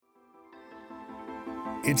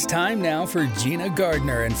It's time now for Gina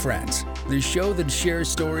Gardner and Friends, the show that shares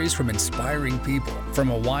stories from inspiring people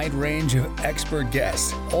from a wide range of expert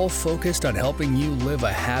guests, all focused on helping you live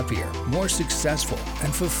a happier, more successful,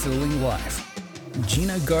 and fulfilling life.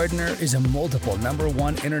 Gina Gardner is a multiple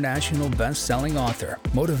 #1 international best-selling author,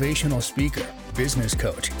 motivational speaker, business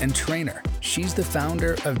coach, and trainer. She's the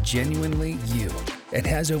founder of Genuinely You and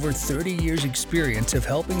has over 30 years experience of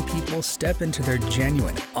helping people step into their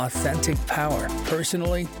genuine, authentic power,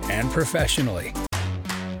 personally and professionally.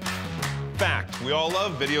 Fact, we all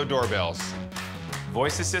love video doorbells.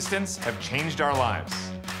 Voice assistants have changed our lives.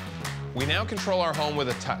 We now control our home with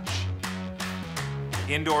a touch.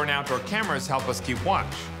 Indoor and outdoor cameras help us keep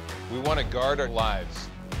watch. We want to guard our lives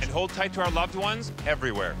and hold tight to our loved ones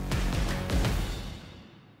everywhere.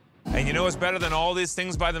 And you know what's better than all these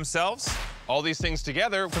things by themselves? all these things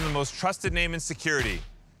together From the most trusted name in security,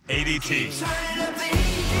 ADT.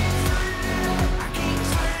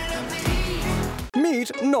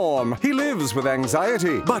 Meet Norm. He lives with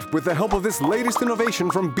anxiety, but with the help of this latest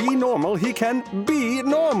innovation from Be Normal, he can be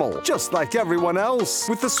normal, just like everyone else.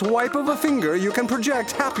 With the swipe of a finger, you can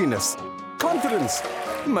project happiness, confidence,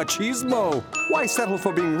 machismo. Why settle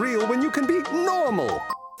for being real when you can be normal?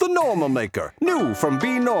 The Normal Maker, new from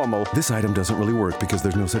Be Normal. This item doesn't really work because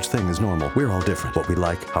there's no such thing as normal. We're all different. What we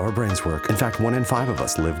like, how our brains work. In fact, 1 in 5 of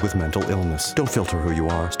us live with mental illness. Don't filter who you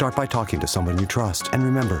are. Start by talking to someone you trust. And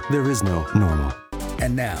remember, there is no normal.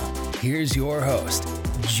 And now, here's your host,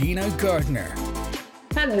 Gina Gardner.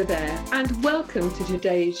 Hello there, and welcome to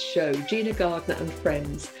today's show, Gina Gardner and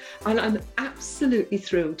Friends. And I'm absolutely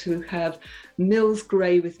thrilled to have Mills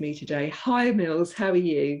Gray with me today. Hi, Mills, how are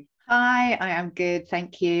you? Hi, I am good,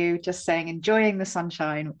 thank you. Just saying, enjoying the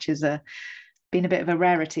sunshine, which has been a bit of a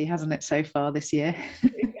rarity, hasn't it, so far this year?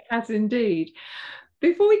 It has indeed.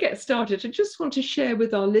 Before we get started, I just want to share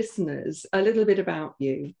with our listeners a little bit about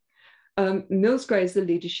you. Mills Gray is the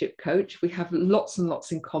leadership coach. We have lots and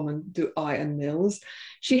lots in common, do I and Mills.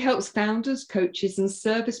 She helps founders, coaches, and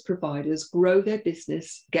service providers grow their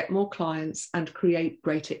business, get more clients, and create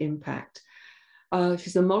greater impact.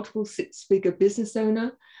 She's a multiple six-figure business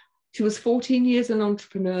owner. She was 14 years an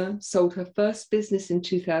entrepreneur, sold her first business in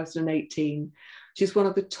 2018. She's one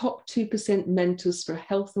of the top 2% mentors for a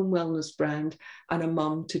health and wellness brand and a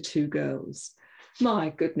mum to 2 girls. My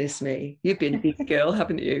goodness me, you've been a big girl,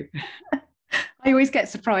 haven't you? I always get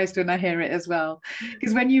surprised when I hear it as well,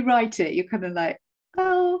 because when you write it, you're kind of like,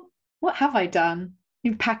 oh, what have I done?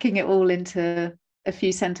 You're packing it all into a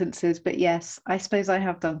few sentences, but yes, I suppose I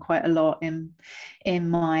have done quite a lot in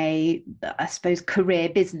my, I suppose, career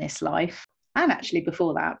business life, and actually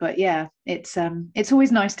before that. But yeah, it's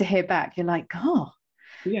always nice to hear back. You're like, oh,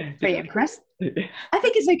 yeah, very impressed. I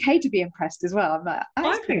think it's okay to be impressed as well.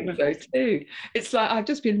 I think so too. It's like I've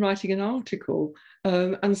just been writing an article,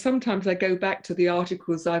 and sometimes I go back to the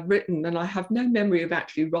articles I've written, and I have no memory of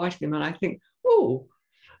actually writing them, and I think, oh,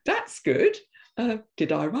 that's good.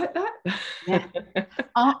 Did I write that? Yeah.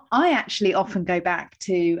 I actually often go back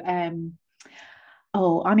to, I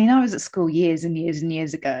was at school years and years and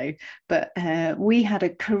years ago, but we had a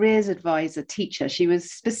careers advisor teacher. She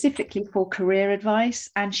was specifically for career advice,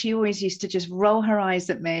 and she always used to just roll her eyes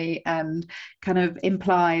at me and kind of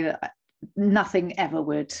imply that nothing ever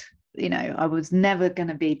would, I was never going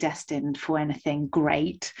to be destined for anything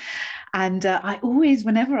great. And I always,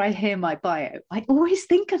 whenever I hear my bio, I always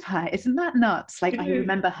think of her. Isn't that nuts? Like, I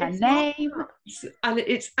remember her name. And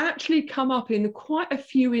it's actually come up in quite a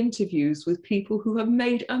few interviews with people who have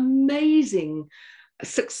made amazing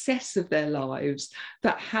success of their lives,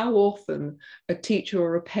 that how often a teacher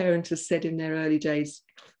or a parent has said in their early days,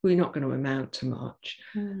 we're not going to amount to much.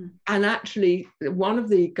 And actually, one of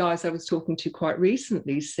the guys I was talking to quite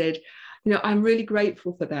recently said, I'm really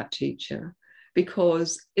grateful for that teacher,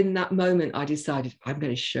 because in that moment I decided I'm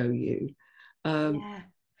going to show you.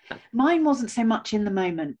 Mine wasn't so much in the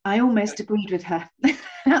moment. I almost agreed with her.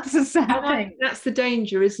 That's the sad thing. That's the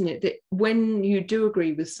danger, isn't it? That when you do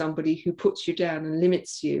agree with somebody who puts you down and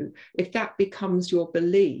limits you, if that becomes your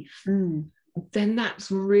belief, then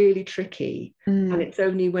that's really tricky. And it's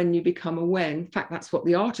only when you become aware, in fact, that's what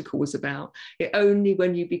the article was about. It's only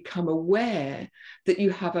when you become aware that you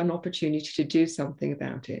have an opportunity to do something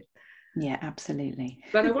about it. Yeah, absolutely.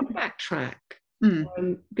 But I want to backtrack.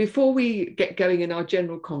 Before we get going in our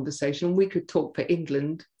general conversation, we could talk for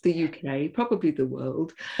England, the UK, probably the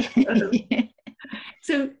world.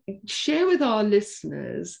 So share with our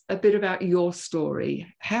listeners a bit about your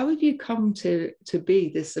story. How have you come to be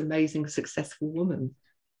this amazing, successful woman?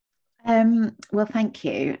 Well, thank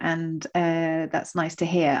you, and that's nice to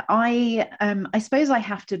hear. I suppose I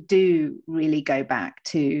have to do really go back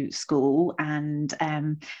to school, and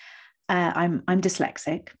I'm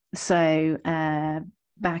dyslexic, so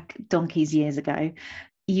back donkeys years ago,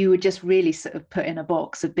 you were just really sort of put in a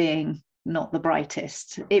box of being not the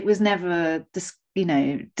brightest. It was never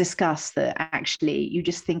discussed that actually you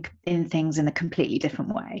just think in things in a completely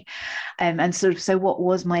different way. And sort of, so what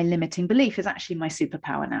was my limiting belief is actually my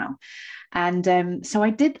superpower now. And so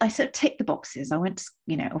I sort of ticked the boxes. I went to,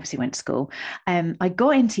 obviously went to school. I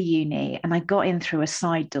got into uni and I got in through a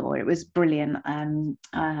side door. It was brilliant.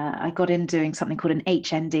 I got in doing something called an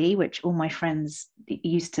HND, which all my friends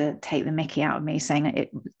used to take the mickey out of me, saying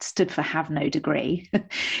it stood for have no degree.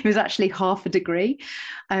 It was actually half a degree.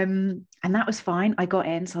 And that was fine. I got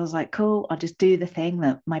in. So I was like, cool, I'll just do the thing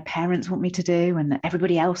that my parents want me to do and that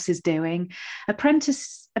everybody else is doing.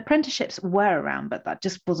 Apprenticeships were around, but that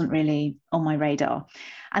just wasn't really on my radar.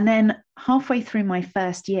 And then halfway through my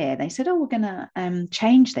first year, they said, oh, we're going to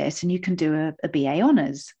change this and you can do a BA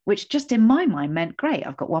honours, which just in my mind meant, great,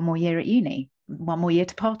 I've got one more year at uni, one more year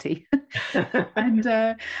to party. and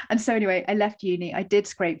so anyway, I left uni. I did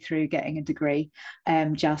scrape through getting a degree,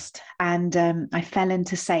 and I fell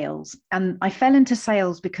into sales. And I fell into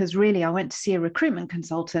sales because really I went to see a recruitment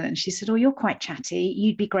consultant and she said, oh, you're quite chatty,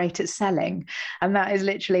 you'd be great at selling. And that is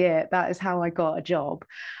literally it. That is how I got a job.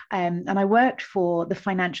 And I worked for the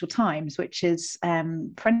Financial Times, which is,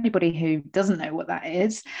 for anybody who doesn't know what that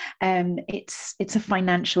is, it's a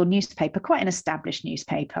financial newspaper, quite an established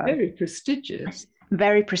newspaper. Very prestigious.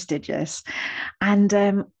 Very prestigious. And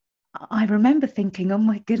I remember thinking, oh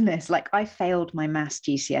my goodness, like I failed my maths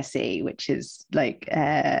GCSE, which is like,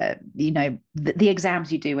 the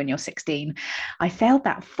exams you do when you're 16. I failed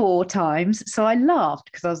that 4 times. So I laughed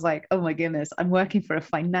because I was like, oh my goodness, I'm working for a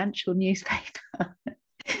financial newspaper.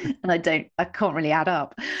 And I can't really add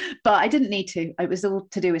up, but I didn't need to. It was all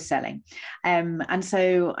to do with selling. And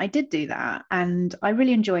so I did do that and I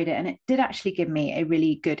really enjoyed it. And it did actually give me a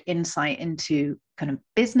really good insight into kind of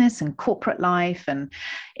business and corporate life. And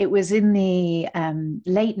it was in the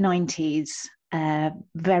late 90s,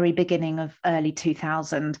 very beginning of early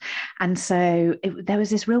 2000. And so there was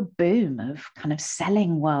this real boom of kind of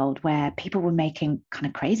selling world where people were making kind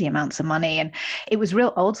of crazy amounts of money. And it was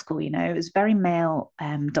real old school, it was very male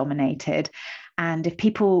dominated. And if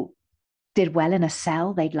people did well in a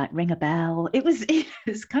sell, they'd like ring a bell. It was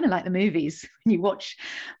kind of like the movies when you watch,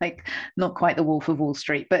 like not quite The Wolf of Wall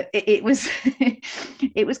Street, but it was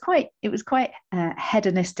it was quite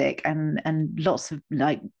hedonistic and lots of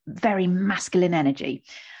like very masculine energy,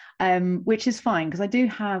 which is fine because I do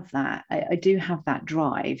have that. I do have that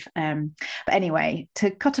drive. But anyway,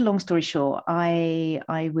 to cut a long story short,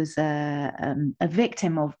 I was a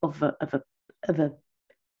victim of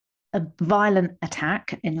a violent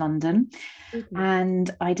attack in London. Mm-hmm.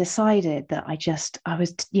 And I decided that I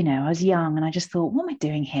was young and I just thought, what am I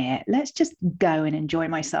doing here? Let's just go and enjoy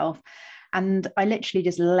myself. And I literally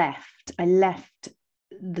just left. I left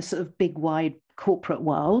the sort of big, wide corporate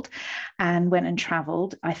world and went and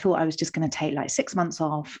traveled. I thought I was just going to take like 6 months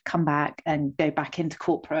off, come back and go back into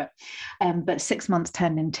corporate. But 6 months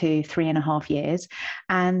turned into 3.5 years.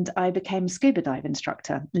 And I became a scuba dive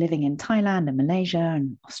instructor living in Thailand and Malaysia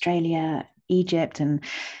and Australia, Egypt, and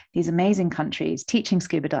these amazing countries, teaching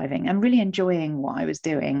scuba diving and really enjoying what I was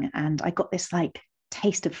doing. And I got this like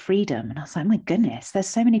taste of freedom. And I was like, oh my goodness, there's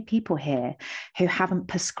so many people here who haven't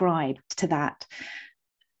prescribed to that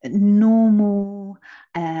normal,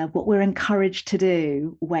 what we're encouraged to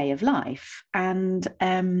do way of life. And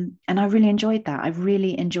I really enjoyed that. I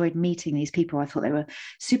really enjoyed meeting these people. I thought they were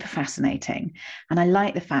super fascinating. And I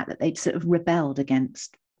like the fact that they'd sort of rebelled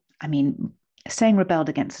against, saying rebelled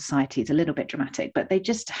against society is a little bit dramatic, but they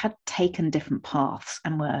just had taken different paths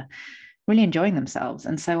and were really enjoying themselves.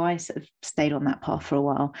 And so I sort of stayed on that path for a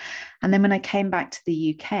while. And then when I came back to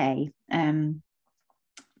the UK,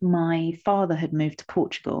 my father had moved to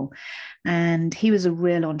Portugal and he was a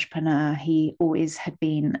real entrepreneur. He always had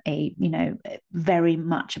been very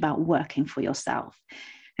much about working for yourself.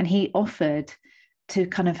 And he offered to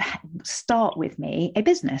kind of start with me a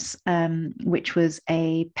business, which was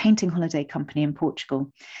a painting holiday company in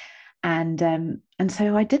Portugal. And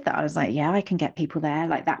so I did that. I was like, yeah, I can get people there.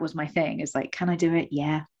 Like that was my thing. It's like, can I do it?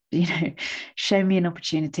 Yeah. Show me an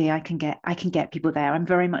opportunity. I can get people there. I'm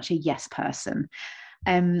very much a yes person.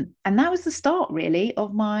 And that was the start really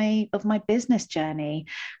of my business journey.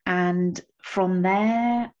 And from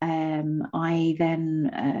there, I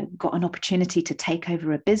then got an opportunity to take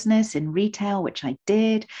over a business in retail, which I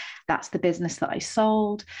did. That's the business that I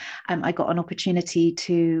sold. I got an opportunity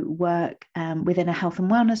to work within a health and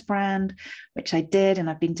wellness brand, which I did. And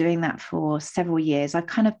I've been doing that for several years. I've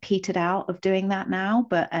kind of petered out of doing that now,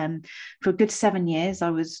 but for a good 7 years, I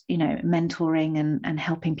was, mentoring and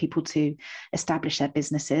helping people to establish their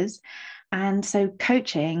businesses. And so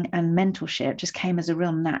coaching and mentorship just came as a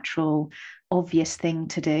real natural, obvious thing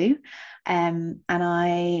to do. And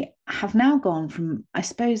I have now gone from, I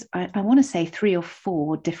suppose, I want to say 3 or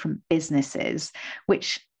 4 different businesses,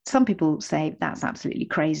 which some people say that's absolutely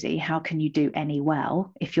crazy. How can you do any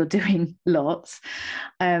well if you're doing lots?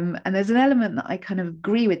 And there's an element that I kind of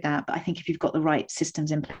agree with that. But I think if you've got the right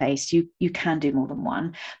systems in place, you can do more than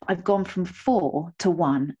one. I've gone from 4 to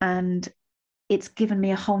 1, and it's given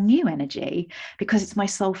me a whole new energy because it's my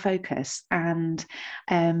sole focus. And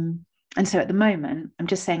so at the moment, I'm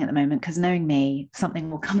just saying at the moment, because knowing me, something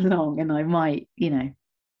will come along and I might,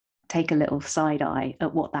 take a little side eye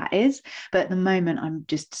at what that is. But at the moment, I'm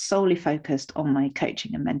just solely focused on my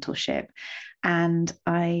coaching and mentorship, and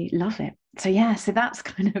I love it. So that's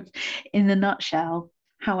kind of in the nutshell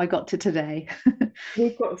how I got to today.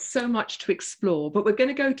 We've got so much to explore, but we're going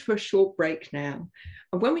to go to a short break now.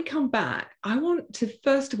 And when we come back, I want to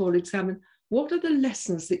first of all examine what are the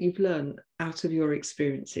lessons that you've learned out of your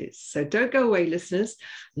experiences. So don't go away, listeners.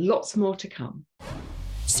 Lots more to come.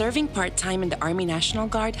 Serving part-time in the Army National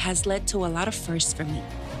Guard has led to a lot of firsts for me.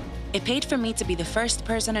 It paid for me to be the first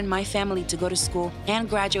person in my family to go to school and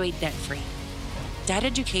graduate debt-free. That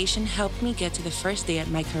education helped me get to the first day at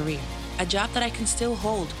my career, a job that I can still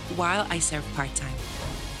hold while I serve part-time.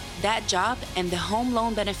 That job and the home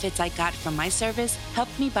loan benefits I got from my service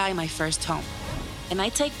helped me buy my first home. And I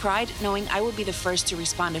take pride knowing I will be the first to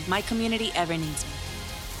respond if my community ever needs me.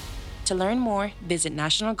 To learn more, visit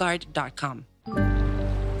nationalguard.com.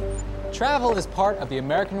 Travel is part of the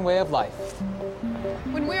American way of life.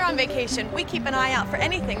 When we're on vacation, we keep an eye out for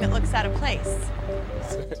anything that looks out of place.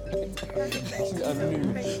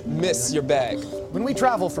 Miss your bag. When we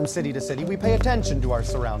travel from city to city, we pay attention to our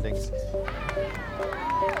surroundings.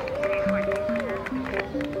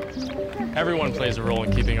 Everyone plays a role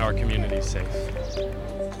in keeping our community safe.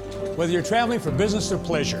 Whether you're traveling for business or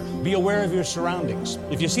pleasure, be aware of your surroundings.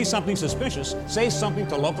 If you see something suspicious, say something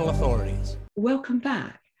to local authorities. Welcome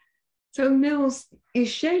back. So Mills, you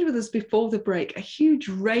shared with us before the break a huge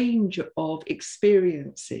range of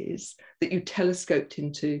experiences that you telescoped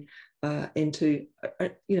into a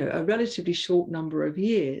relatively short number of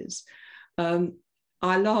years.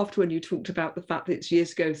 I laughed when you talked about the fact that it's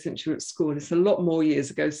years ago since you were at school. It's a lot more years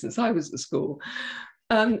ago since I was at school.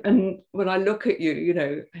 And when I look at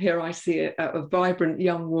you, here I see a vibrant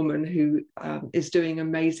young woman who is doing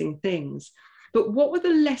amazing things. But what were the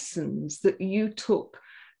lessons that you took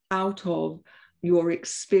out of your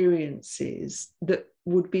experiences that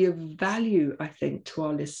would be of value, I think, to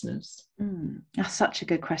our listeners? That's such a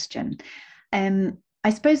good question. I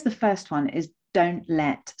suppose the first one is, don't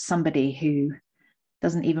let somebody who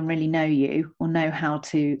doesn't even really know you or know how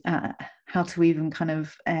to even kind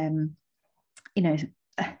of, they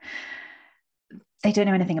don't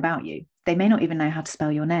know anything about you. They may not even know how to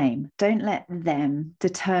spell your name. Don't let them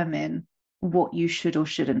determine what you should or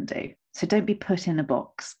shouldn't do. So don't be put in a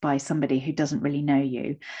box by somebody who doesn't really know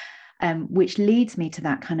you, which leads me to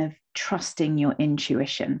that kind of trusting your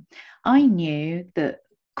intuition. I knew that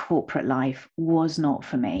corporate life was not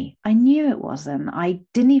for me. I knew it wasn't. I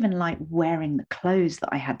didn't even like wearing the clothes that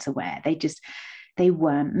I had to wear. They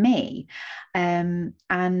weren't me. And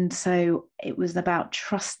so it was about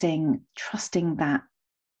trusting that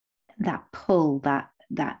pull, that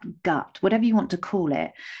gut, whatever you want to call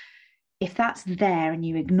it. If that's there and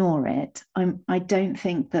you ignore it, I don't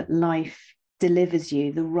think that life delivers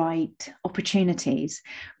you the right opportunities.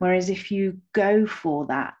 Whereas if you go for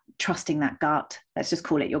that, trusting that gut, let's just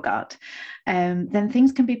call it your gut, then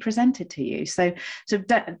things can be presented to you. So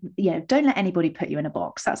don't let anybody put you in a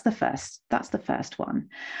box. That's the first one.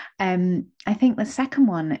 I think the second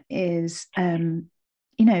one is,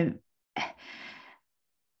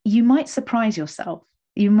 you might surprise yourself.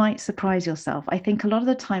 I think a lot of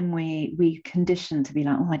the time we condition to be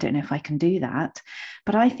like, oh, I don't know if I can do that.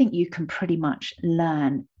 But I think you can pretty much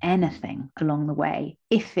learn anything along the way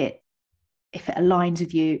if it aligns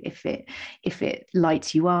with you, if it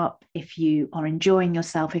lights you up, if you are enjoying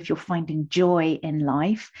yourself, if you're finding joy in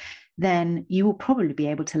life, then you will probably be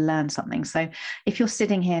able to learn something. So if you're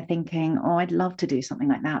sitting here thinking, oh, I'd love to do something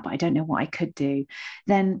like that, but I don't know what I could do,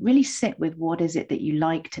 then really sit with what is it that you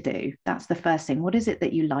like to do. That's the first thing. What is it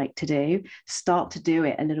that you like to do? Start to do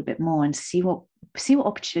it a little bit more and see what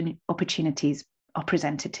opportunities are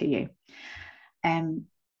presented to you. And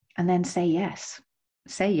then say yes.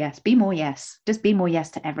 Say yes. Be more yes. Just be more yes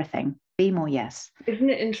to everything. Be more yes. Isn't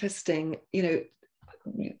it interesting? You know,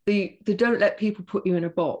 the don't let people put you in a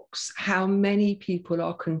box. How many people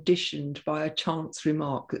are conditioned by a chance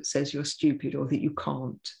remark that says you're stupid or that you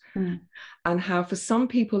can't, and how for some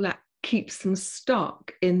people that keeps them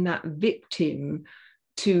stuck in that victim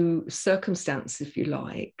to circumstance, if you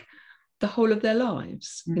like, the whole of their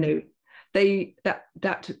lives. You know,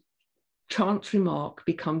 that chance remark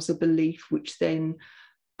becomes a belief which then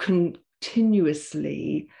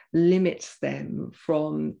continuously limits them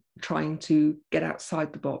from trying to get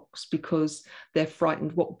outside the box because they're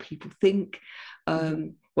frightened. What will people think?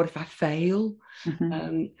 What if I fail?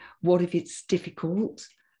 What if it's difficult?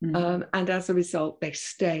 And as a result, they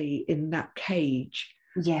stay in that cage.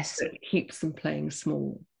 Yes, that keeps them playing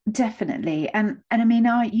small. Definitely. And I mean,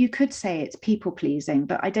 you could say it's people pleasing,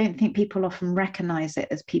 but I don't think people often recognize it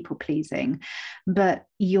as people pleasing. But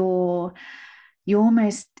you're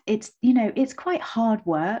almost, it's, you know, it's quite hard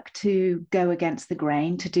work to go against the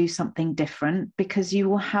grain, to do something different, because you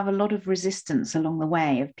will have a lot of resistance along the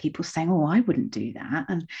way of people saying, oh, I wouldn't do that.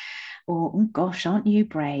 Or, oh gosh, aren't you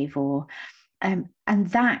brave? Or, and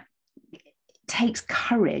that takes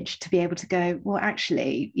courage to be able to go, well,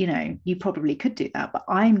 actually, you know, you probably could do that, but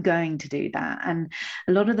I'm going to do that. And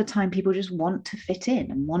a lot of the time people just want to fit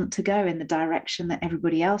in and want to go in the direction that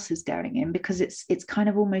everybody else is going in, because it's kind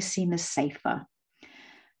of almost seen as safer.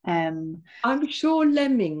 I'm sure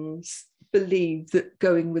lemmings believe that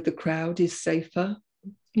going with the crowd is safer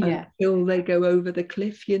until they go over the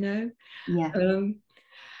cliff, you know.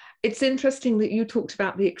 It's interesting that you talked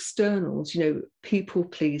about the externals, you know, people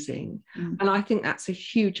pleasing. And I think that's a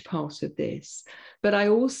huge part of this. But I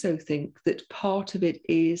also think that part of it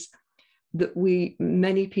is that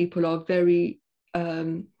many people are very,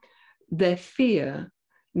 their fear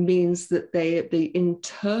means that the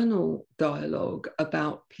internal dialogue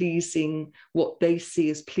about pleasing what they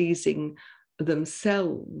see as pleasing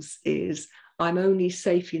themselves is, I'm only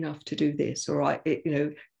safe enough to do this, or you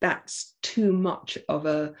know, that's too much of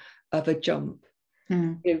a jump.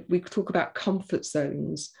 You know, we talk about comfort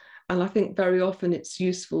zones, and I think very often it's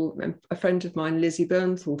useful. A friend of mine, Lizzie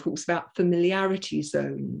Bernthal, talks about familiarity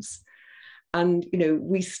zones, and you know,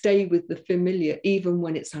 we stay with the familiar even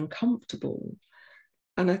when it's uncomfortable.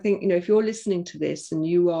 And I think, you know, if you're listening to this and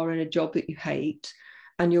you are in a job that you hate,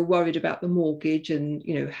 and you're worried about the mortgage and,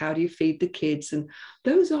 you know, how do you feed the kids? And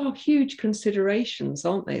those are huge considerations,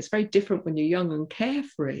 aren't they? It's very different when you're young and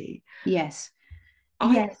carefree. Yes.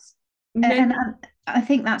 And I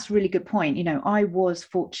think that's a really good point. You know, I was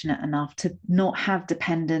fortunate enough to not have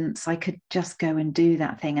dependents. I could just go and do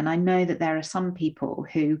that thing. And I know that there are some people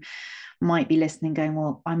who might be listening going,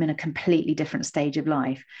 well, I'm in a completely different stage of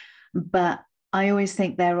life. But I always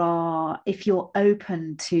think if you're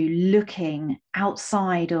open to looking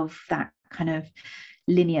outside of that kind of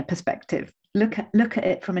linear perspective, look at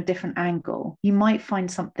it from a different angle, you might find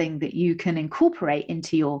something that you can incorporate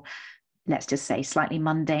into your, let's just say, slightly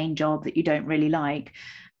mundane job that you don't really like,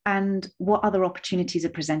 and what other opportunities are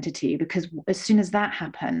presented to you. Because as soon as that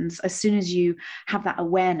happens, as soon as you have that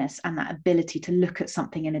awareness and that ability to look at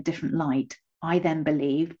something in a different light, I then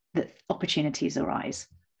believe that opportunities arise.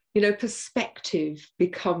 You know, perspective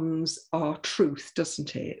becomes our truth,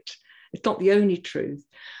 doesn't it? It's not the only truth.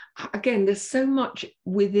 Again, there's so much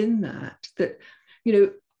within that, you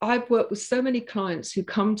know, I've worked with so many clients who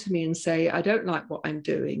come to me and say, I don't like what I'm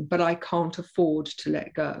doing, but I can't afford to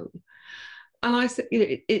let go. And I said, you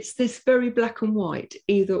know, it's this very black and white,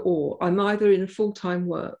 either or. I'm either in full-time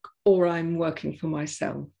work or I'm working for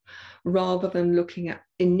myself, rather than looking at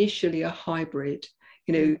initially a hybrid,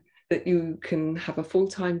 you know, that you can have a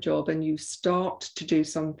full-time job and you start to do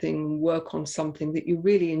something, work on something that you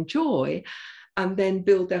really enjoy, and then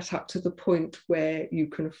build that up to the point where you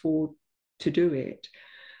can afford to do it.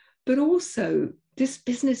 But also this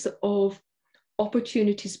business of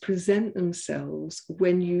opportunities present themselves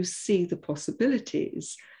when you see the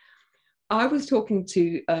possibilities. I was talking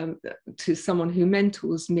to someone who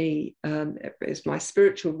mentors me, is my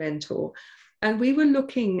spiritual mentor, and we were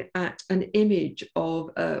looking at an image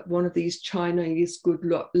of one of these Chinese good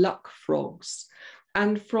luck frogs.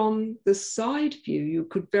 And from the side view, you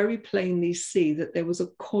could very plainly see that there was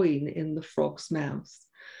a coin in the frog's mouth.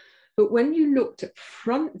 But when you looked at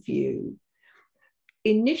front view,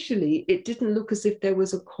 initially it didn't look as if there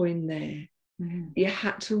was a coin there. You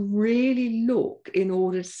had to really look in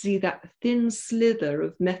order to see that thin slither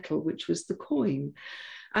of metal, which was the coin.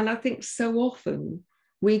 And I think so often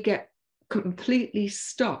we get completely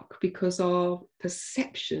stuck because our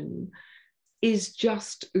perception is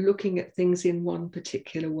just looking at things in one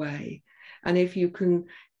particular way. And if you can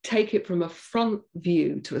take it from a front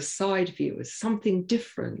view to a side view as something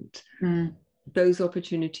different, those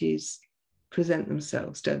opportunities present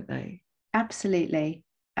themselves, don't they? Absolutely.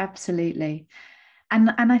 Absolutely. And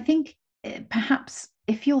I think perhaps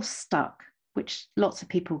if you're stuck, which lots of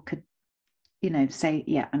people could, say,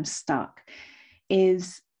 yeah, I'm stuck,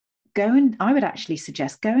 is I would actually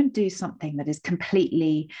suggest go and do something that is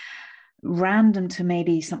completely random to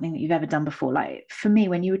maybe something that you've ever done before. Like for me,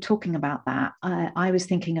 when you were talking about that, I was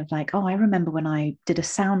thinking of like, I remember when I did a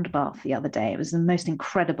sound bath the other day. It was the most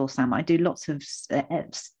incredible sound. I do lots of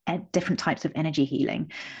different types of energy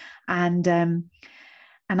healing. And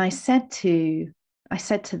I said to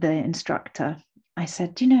the instructor, I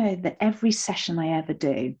said, do you know that every session I ever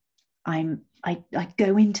do, I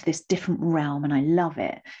go into this different realm and I love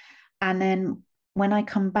it. And then when I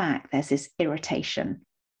come back, there's this irritation.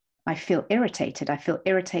 I feel irritated. I feel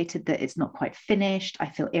irritated that it's not quite finished. I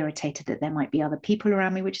feel irritated that there might be other people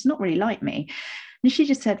around me, which is not really like me. And she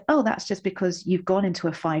just said, oh, that's just because you've gone into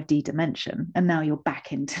a 5D dimension and now you're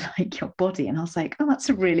back into like your body. And I was like, oh, that's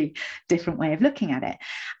a really different way of looking at it.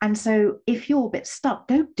 And so if you're a bit stuck,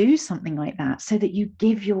 go do something like that so that you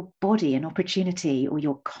give your body an opportunity or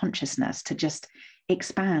your consciousness to just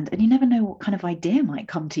expand. And you never know what kind of idea might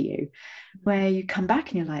come to you where you come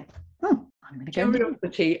back and you're like, oh, I'm going to go.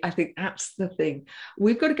 Curiosity, I think that's the thing.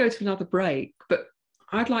 We've got to go to another break, but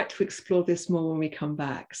I'd like to explore this more when we come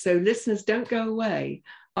back. So listeners, don't go away.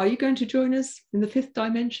 Are you going to join us in the 5th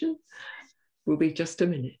dimension? We'll be just a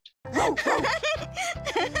minute.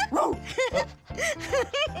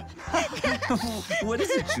 What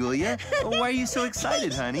is it, Julia? Why are you so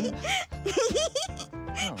excited, honey?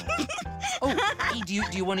 Hey, do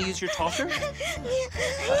you want to use your talker?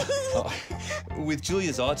 With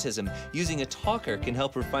Julia's autism, using a talker can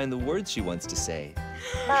help her find the words she wants to say.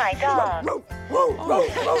 My dog.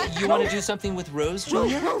 You want to do something with Rose,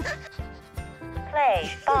 Julia?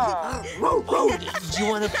 Play ball. Do you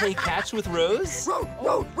want to play catch with Rose?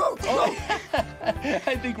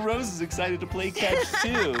 I think Rose is excited to play catch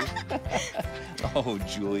too. Oh,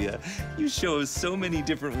 Julia, you show us so many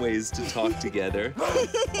different ways to talk together.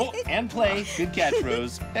 And play. Good catch,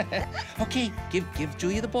 Rose. Okay, give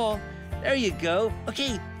Julia the ball. There you go.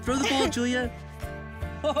 Okay, throw the ball, Julia.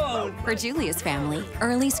 Oh. For Julia's family,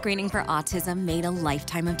 early screening for autism made a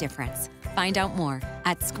lifetime of difference. Find out more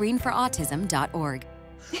at screenforautism.org.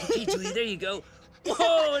 Okay, Julia, there you go.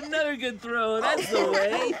 Whoa, another good throw. That's the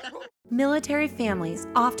way. Military families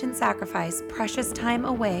often sacrifice precious time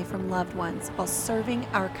away from loved ones while serving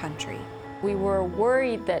our country. We were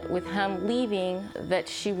worried that with him leaving, that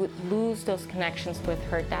she would lose those connections with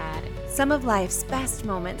her dad. Some of life's best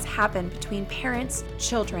moments happen between parents,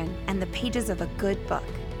 children, and the pages of a good book.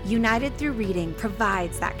 United Through Reading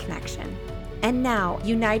provides that connection. And now,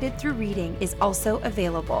 United Through Reading is also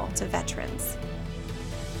available to veterans.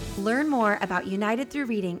 Learn more about United Through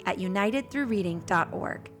Reading at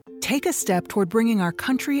unitedthroughreading.org. Take a step toward bringing our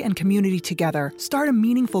country and community together. Start a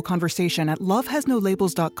meaningful conversation at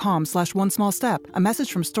lovehasnolabels.com/onesmallstep. A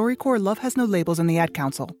message from StoryCorps, Love Has No Labels, and the Ad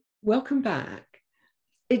Council. Welcome back.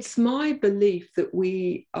 It's my belief that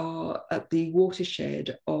we are at the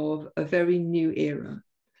watershed of a very new era,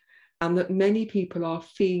 and that many people are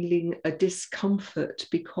feeling a discomfort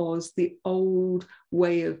because the old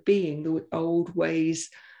way of being, the old ways,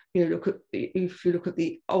 if you look at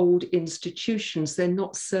the old institutions, they're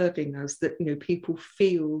not serving us, that, people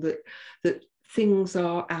feel that things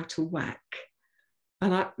are out of whack.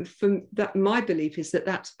 And my belief is that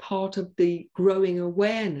that's part of the growing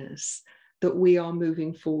awareness that we are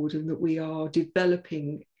moving forward and that we are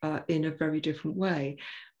developing in a very different way.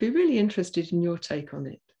 Be really interested in your take on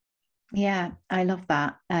it. Yeah, I love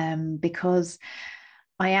that because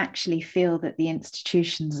I actually feel that the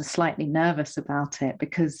institutions are slightly nervous about it,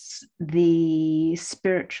 because the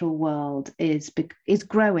spiritual world is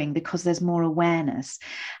growing because there's more awareness.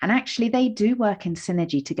 And actually they do work in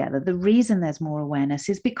synergy together. The reason there's more awareness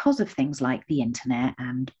is because of things like the internet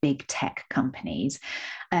and big tech companies.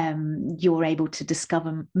 You're able to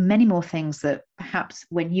discover many more things that perhaps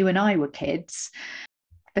when you and I were kids,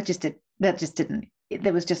 there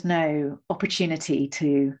was just no opportunity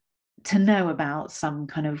to know about some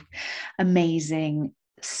kind of amazing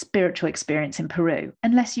spiritual experience in Peru,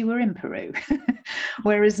 unless you were in Peru.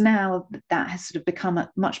 Whereas now that has sort of become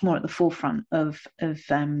much more at the forefront of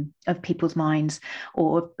people's minds,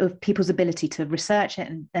 or of people's ability to research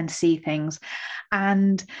it and see things.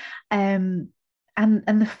 And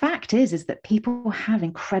the fact is that people have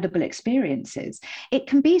incredible experiences. It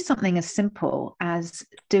can be something as simple as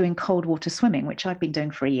doing cold water swimming, which I've been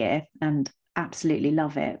doing for a year and absolutely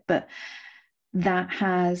love it. But that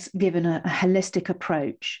has given a holistic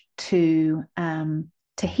approach to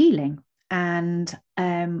healing, and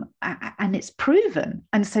it's proven.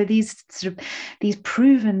 And so these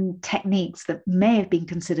proven techniques that may have been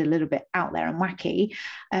considered a little bit out there and wacky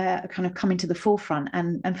are kind of coming to the forefront.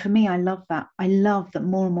 And for me, I love that. I love that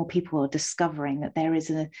more and more people are discovering that there is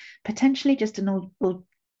a potentially just an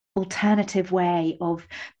alternative way of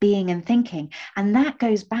being and thinking. And that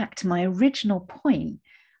goes back to my original point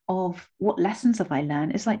of what lessons have I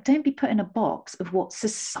learned. It's like, don't be put in a box of what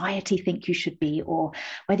society think you should be, or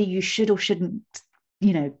whether you should or shouldn't,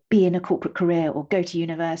 be in a corporate career or go to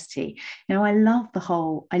university. I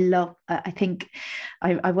think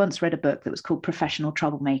I once read a book that was called Professional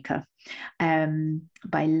Troublemaker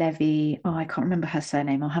by Levi. I can't remember her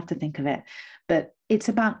surname. I'll have to think of it. But it's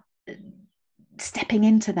about stepping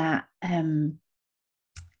into that.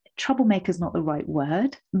 Troublemaker is not the right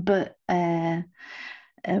word, but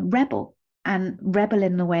rebel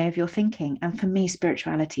in the way of your thinking. And for me,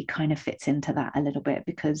 spirituality kind of fits into that a little bit,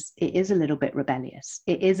 because it is a little bit rebellious.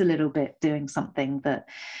 It is a little bit doing something that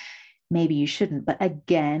maybe you shouldn't. But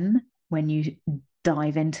again, when you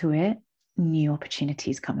dive into it, new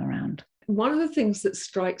opportunities come around. One of the things that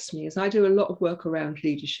strikes me is I do a lot of work around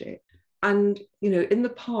leadership. And, in the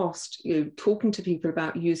past, talking to people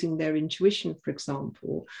about using their intuition, for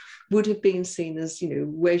example, would have been seen as,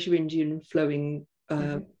 where's your Indian flowing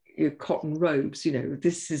your cotton robes,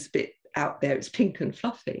 this is a bit out there, it's pink and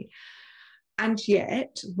fluffy. And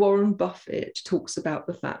yet Warren Buffett talks about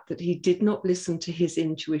the fact that he did not listen to his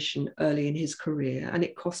intuition early in his career, and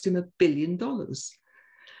it cost him $1 billion.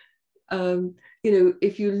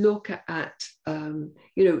 If you look at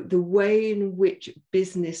the way in which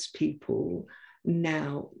business people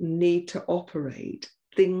now need to operate,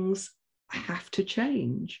 things have to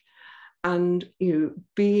change. And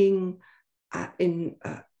being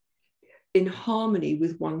in harmony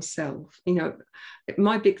with oneself.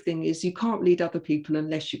 My big thing is you can't lead other people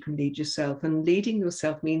unless you can lead yourself. And leading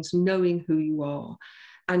yourself means knowing who you are.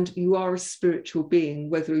 And you are a spiritual being,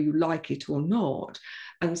 whether you like it or not.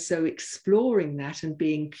 And so exploring that and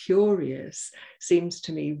being curious seems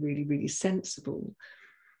to me really, really sensible.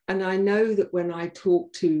 And I know that when I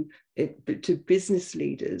talk to business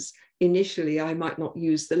leaders, initially I might not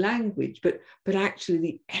use the language, but actually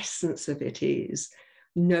the essence of it is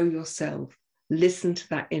know yourself, listen to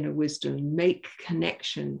that inner wisdom, make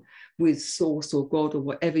connection with source or God or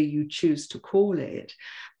whatever you choose to call it,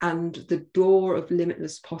 and the door of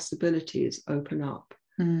limitless possibilities open up.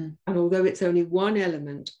 And although it's only one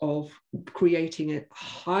element of creating a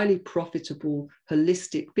highly profitable,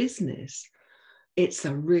 holistic business, it's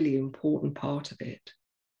a really important part of it.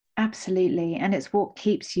 Absolutely. And it's what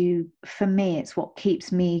keeps you, for me, it's what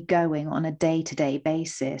keeps me going on a day-to-day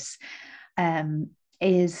basis,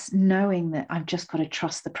 is knowing that I've just got to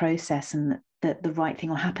trust the process and that the right thing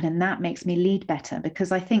will happen. And that makes me lead better,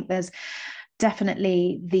 because I think there's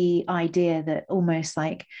definitely the idea that almost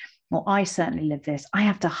like, well, I certainly live this, I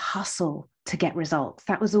have to hustle to get results.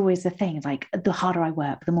 That was always the thing. It's like, the harder I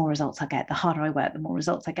work, the more results I get. The harder I work, the more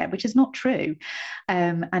results I get, which is not true.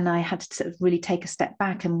 And I had to sort of really take a step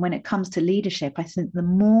back. And when it comes to leadership, I think the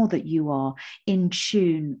more that you are in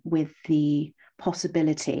tune with the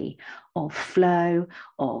possibility of flow,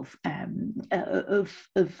 of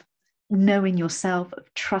knowing yourself,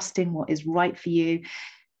 of trusting what is right for you,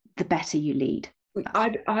 the better you lead.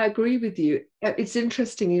 I agree with you. It's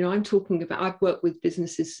interesting, I'm talking about, I've worked with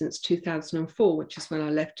businesses since 2004, which is when I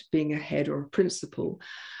left being a head or a principal.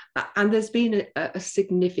 And there's been a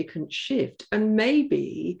significant shift. And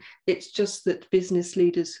maybe it's just that business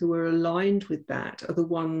leaders who are aligned with that are the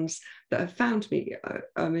ones that have found me.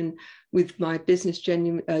 With my business,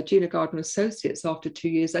 Gina Gardner Associates, after 2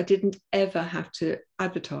 years, I didn't ever have to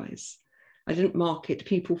advertise. I didn't market.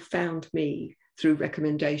 People found me through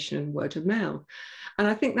recommendation and word of mouth. And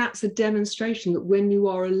I think that's a demonstration that when you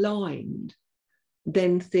are aligned,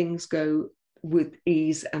 then things go with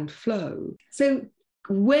ease and flow. So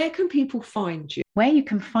where can people find you? Where you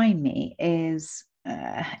can find me is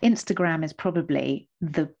Instagram is probably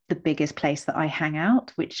the biggest place that I hang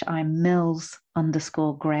out, which I'm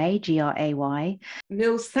Mills_Gray, Gray.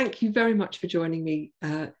 Mills, thank you very much for joining me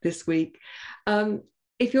this week.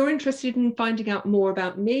 If you're interested in finding out more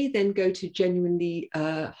about me, then go to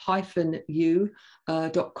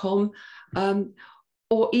genuinely-u.com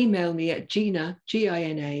or email me at Gina,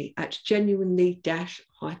 Gina, at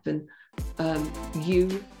genuinely-u.com.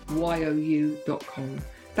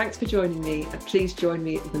 Thanks for joining me. Please join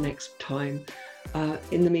me at the next time.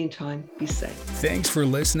 In the meantime, be safe. Thanks for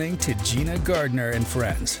listening to Gina Gardner and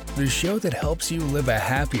Friends, the show that helps you live a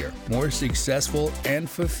happier, more successful, and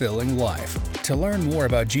fulfilling life. To learn more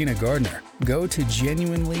about Gina Gardner, go to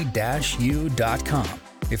genuinely-u.com.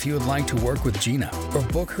 If you would like to work with Gina or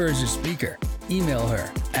book her as a speaker, email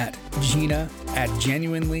her at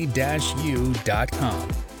gina@genuinely-u.com.